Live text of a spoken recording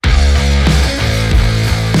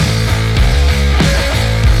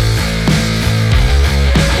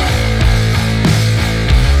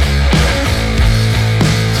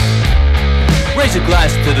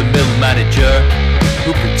middle manager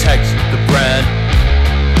who protects the brand,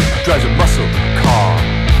 drives a muscle car,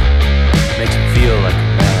 makes me feel like a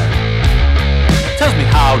man, tells me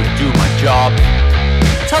how to do my job,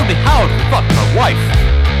 tells me how to fuck my wife,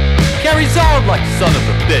 carries on like a son of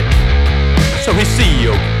a bitch, so his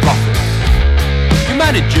CEO can profit. Your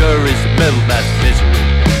manager is a middleman's misery.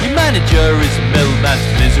 Your manager is a middleman's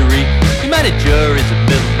misery. Your manager is a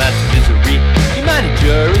middleman's misery. Your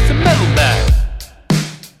manager is a middleman.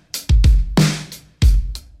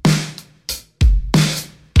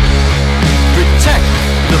 Protect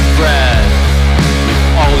the brand with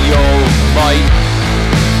all your might.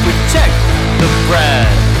 Protect the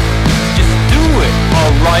brand. Just do it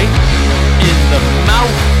alright. In the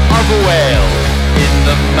mouth of a whale. In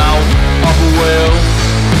the mouth of a whale.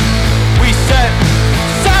 We set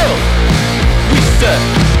sail. We set.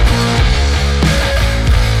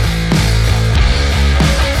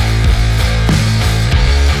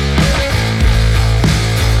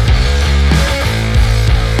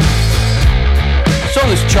 So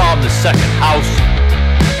let's charm the second house.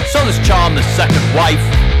 So let's charm the second wife.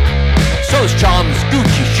 So let's charm this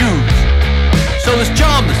Gucci shoes. So let's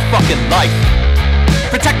charm this fucking life.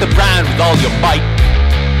 Protect the brand with all your might.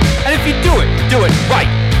 And if you do it right.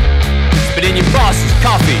 Spit in your boss's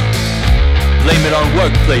coffee. Blame it on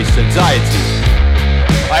workplace anxiety.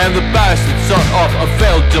 I am the bastard son of a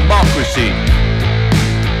failed democracy.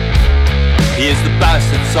 He is the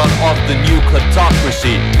bastard son of the new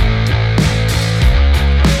kleptocracy.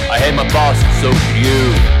 I hate my boss and so should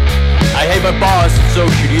you. I hate my boss and so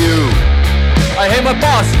should you. I hate my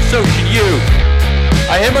boss and so should you.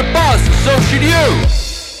 I hate my boss and so should you.